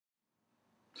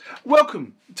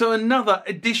Welcome to another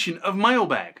edition of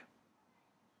Mailbag.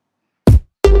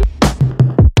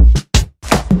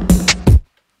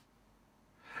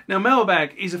 Now,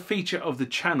 Mailbag is a feature of the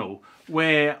channel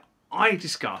where I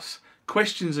discuss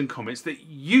questions and comments that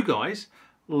you guys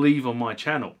leave on my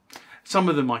channel. Some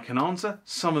of them I can answer,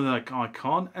 some of them I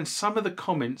can't, and some of the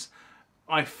comments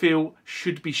I feel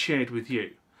should be shared with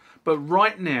you. But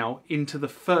right now, into the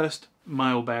first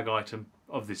mailbag item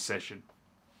of this session.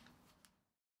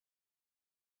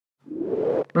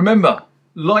 Remember,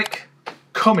 like,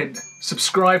 comment,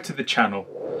 subscribe to the channel.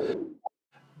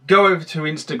 Go over to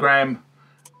Instagram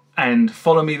and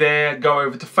follow me there. Go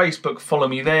over to Facebook, follow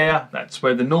me there. That's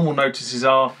where the normal notices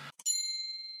are.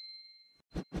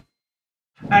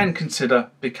 And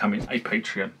consider becoming a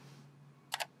Patreon.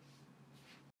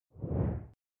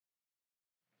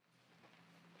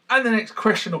 And the next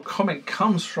question or comment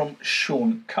comes from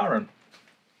Sean Curran.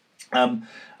 I'm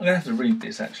going to have to read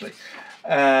this actually.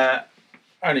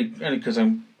 Only because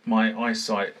my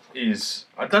eyesight is,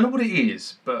 I don't know what it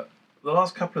is, but the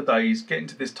last couple of days, getting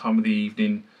to this time of the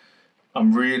evening,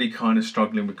 I'm really kind of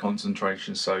struggling with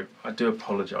concentration, so I do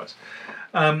apologise.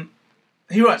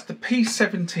 He writes, the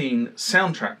P17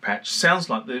 soundtrack patch sounds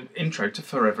like the intro to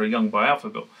Forever Young by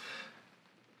Alphaville.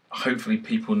 Hopefully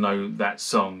people know that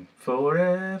song.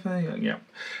 Forever Young, yeah.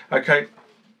 Okay.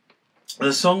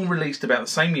 The song released about the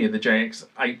same year the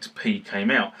JX-8P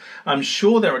came out. I'm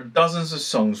sure there are dozens of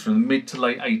songs from the mid to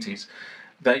late 80s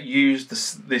that used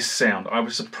this sound. I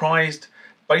was surprised,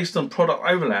 based on product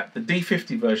overlap, the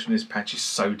D50 version of this patch is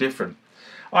so different.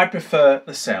 I prefer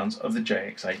the sounds of the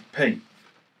JX-8P.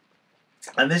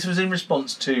 And this was in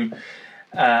response to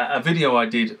a video I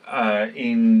did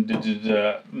in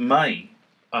May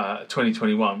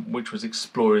 2021, which was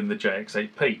exploring the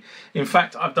JX-8P. In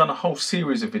fact, I've done a whole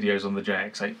series of videos on the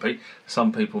JX-8P.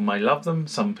 Some people may love them,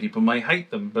 some people may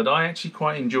hate them, but I actually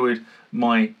quite enjoyed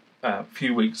my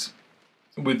few weeks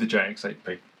with the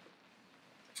JX-8P.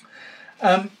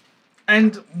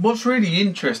 And what's really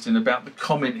interesting about the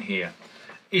comment here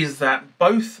is that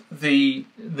both the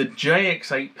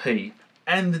JX-8P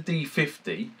and the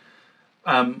D50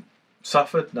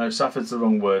 suffered's the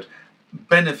wrong word,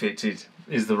 benefited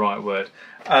is the right word,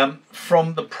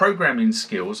 from the programming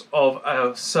skills of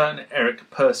a certain Eric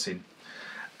Persin.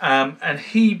 And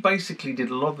he basically did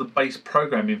a lot of the base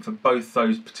programming for both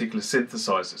those particular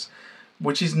synthesizers,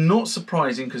 which is not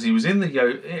surprising because he was in the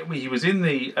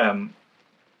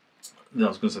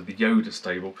Yoda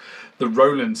stable, the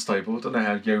Roland stable. I don't know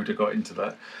how Yoda got into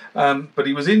that, but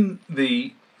he was in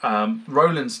the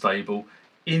Roland stable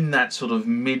in that sort of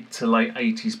mid to late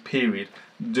 80s period,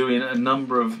 doing a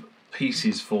number of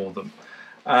pieces for them.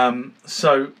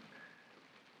 So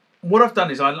what I've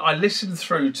done is I listened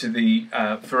through to the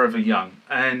Forever Young,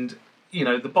 and you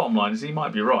know, the bottom line is he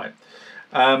might be right.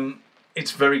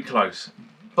 It's very close,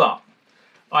 but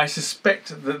I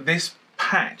suspect that this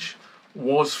patch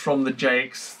was from the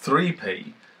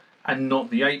JX-3P and not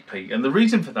the 8P, and the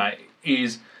reason for that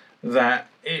is that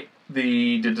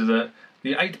the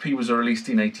 8P was released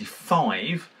in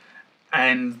 '85,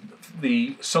 and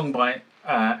the song by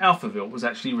Alphaville was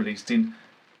actually released in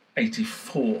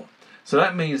 '84. So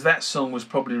that means that song was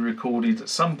probably recorded at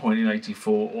some point in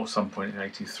 '84 or some point in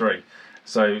 '83.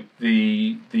 So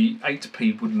the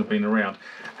 8P wouldn't have been around.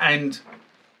 And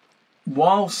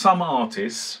while some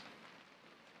artists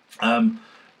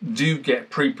do get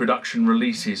pre-production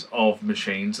releases of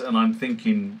machines, and I'm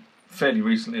thinking fairly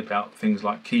recently about things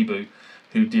like Kibu,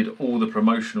 who did all the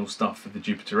promotional stuff for the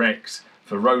Jupiter X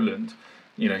for Roland.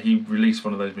 You know, he released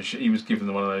one of those machines. He was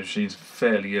given one of those machines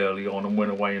fairly early on and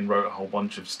went away and wrote a whole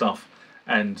bunch of stuff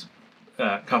and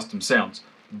custom sounds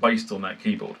based on that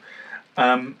keyboard.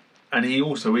 And he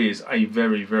also is a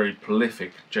very, very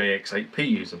prolific JX-8P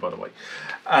user, by the way.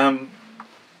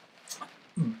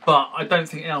 But I don't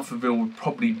think Alphaville would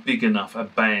probably be big enough a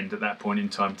band at that point in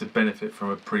time to benefit from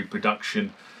a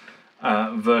pre-production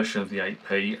version of the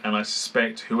 8P, and I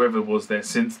suspect whoever was their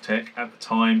synth tech at the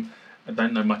time, I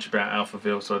don't know much about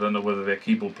Alphaville, so I don't know whether their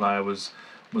keyboard player was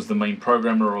the main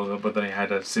programmer or whether they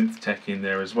had a synth tech in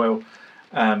there as well,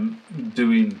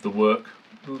 doing the work.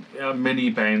 Many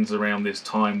bands around this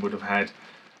time would have had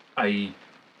a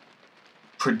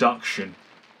production,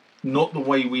 not the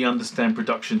way we understand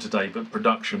production today, but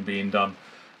production being done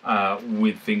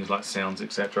with things like sounds,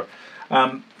 etc.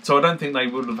 So I don't think they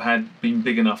would have been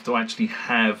big enough to actually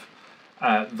have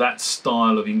that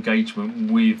style of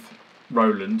engagement with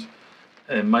Roland.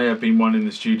 There may have been one in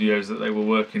the studios that they were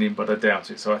working in, but I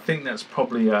doubt it. So I think that's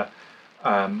probably a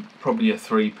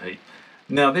 3P.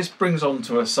 Now this brings on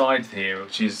to a side here,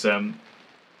 which is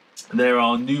there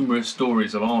are numerous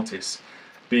stories of artists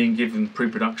being given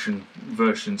pre-production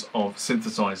versions of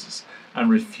synthesizers and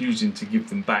refusing to give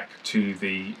them back to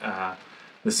the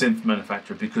synth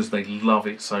manufacturer because they love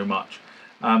it so much.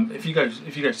 If you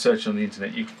go search on the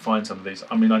internet, you can find some of these.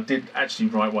 I mean, I did actually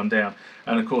write one down,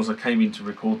 and of course I came in to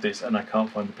record this, and I can't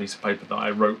find the piece of paper that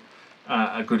I wrote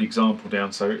a good example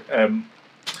down. So, and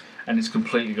it's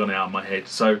completely gone out of my head.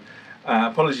 So,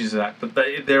 apologies for that. But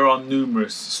there are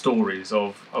numerous stories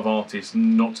of artists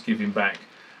not giving back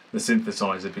the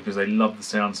synthesizer because they love the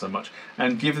sound so much,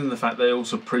 and given the fact they're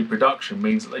also pre-production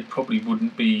means that they probably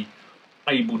wouldn't be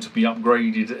able to be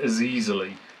upgraded as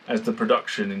easily as the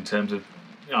production in terms of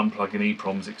unplugging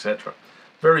EPROMs, etc.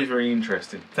 Very, very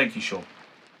interesting. Thank you, Sean.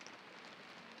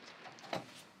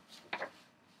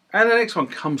 And the next one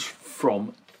comes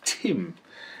from Tim,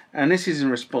 and this is in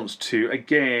response to,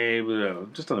 again,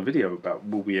 just done a video about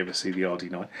will we ever see the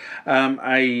RD-9,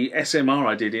 a SMR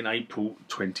I did in April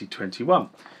 2021.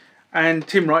 And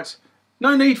Tim writes,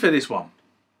 no need for this one.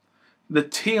 The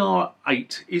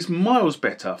TR-8 is miles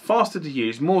better, faster to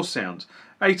use, more sounds,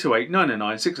 808,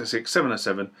 909, 606,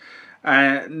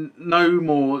 707, no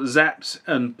more zaps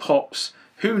and pops.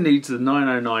 Who needs the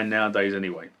 909 nowadays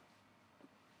anyway?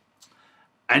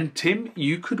 And Tim,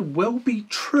 you could well be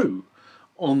true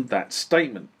on that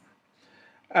statement.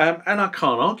 And I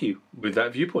can't argue with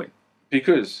that viewpoint,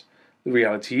 because the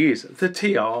reality is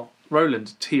the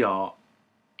Roland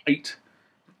TR-8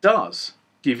 does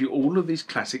give you all of these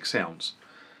classic sounds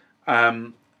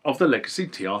of the legacy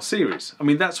TR series. I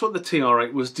mean, that's what the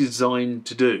TR-8 was designed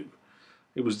to do.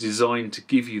 It was designed to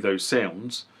give you those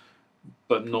sounds,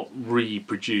 but not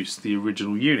reproduce the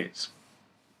original units.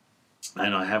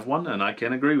 And I have one, and I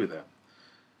can agree with that.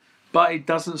 But it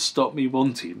doesn't stop me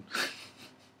wanting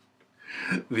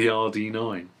the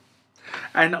RD-9.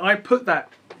 And I put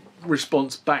that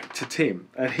response back to Tim,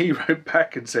 and he wrote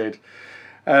back and said,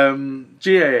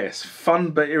 GAS,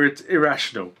 fun but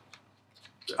irrational.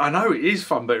 I know it is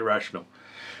fun but irrational.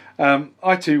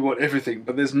 I too want everything,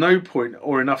 but there's no point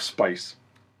or enough space.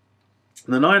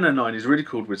 The 909 is really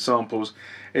cool with samples.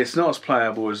 It's not as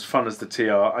playable as fun as the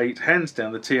TR-8. Hands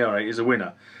down, the TR-8 is a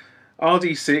winner.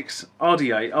 RD6,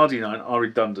 RD8, RD9 are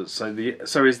redundant, so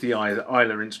is the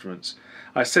Eiler instruments.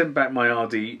 I sent back my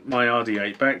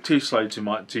RD8 back, too slow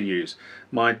to use.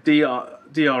 My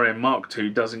DRM Mark II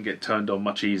doesn't get turned on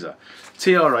much either.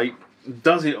 TR-8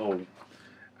 does it all,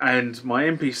 and my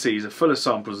MPCs are full of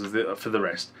samples for the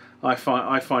rest. I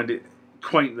find it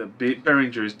quaint that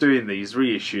Behringer is doing these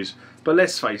reissues, but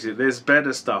let's face it, there's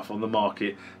better stuff on the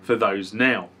market for those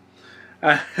now.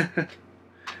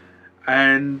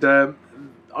 And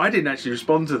I didn't actually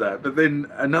respond to that, but then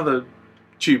another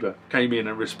tuber came in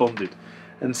and responded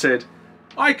and said,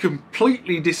 I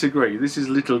completely disagree. This is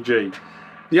Little G.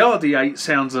 The RD-8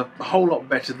 sounds a whole lot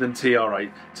better than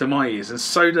TR-8 to my ears, and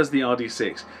so does the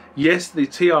RD-6. Yes, the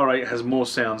TR-8 has more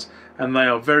sounds and they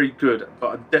are very good,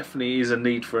 but definitely is a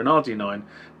need for an RD-9,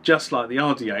 just like the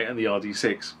RD-8 and the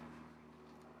RD-6.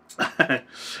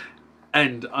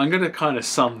 And I'm going to kind of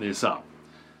sum this up.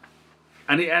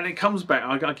 And it comes back,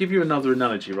 I'll give you another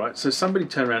analogy, right? So somebody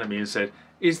turned around at me and said,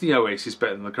 is the Oasis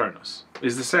better than the Kronos?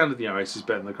 Is the sound of the Oasis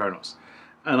better than the Kronos?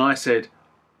 And I said,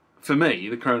 for me,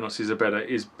 the Kronos is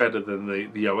better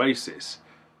than the Oasis,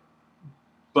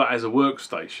 but as a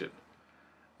workstation.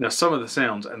 Now, some of the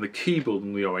sounds and the keyboard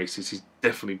on the Oasis is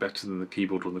definitely better than the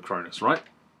keyboard on the Kronos, right?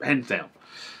 Hands down.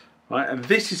 Right? And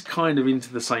this is kind of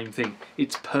into the same thing.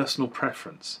 It's personal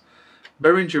preference.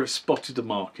 Behringer has spotted the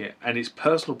market, and it's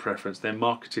personal preference. They're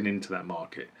marketing into that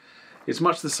market. It's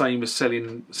much the same as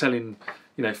selling,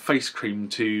 you know, face cream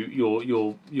to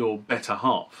your better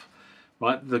half.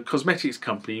 Right? The cosmetics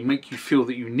company make you feel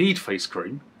that you need face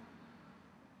cream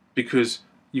because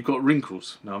you've got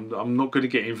wrinkles. Now, I'm not going to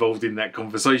get involved in that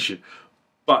conversation,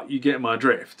 but you get my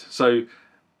drift. So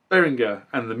Behringer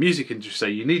and the music industry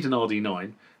say you need an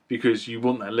RD-9 because you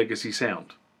want that legacy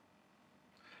sound.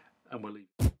 And we'll leave.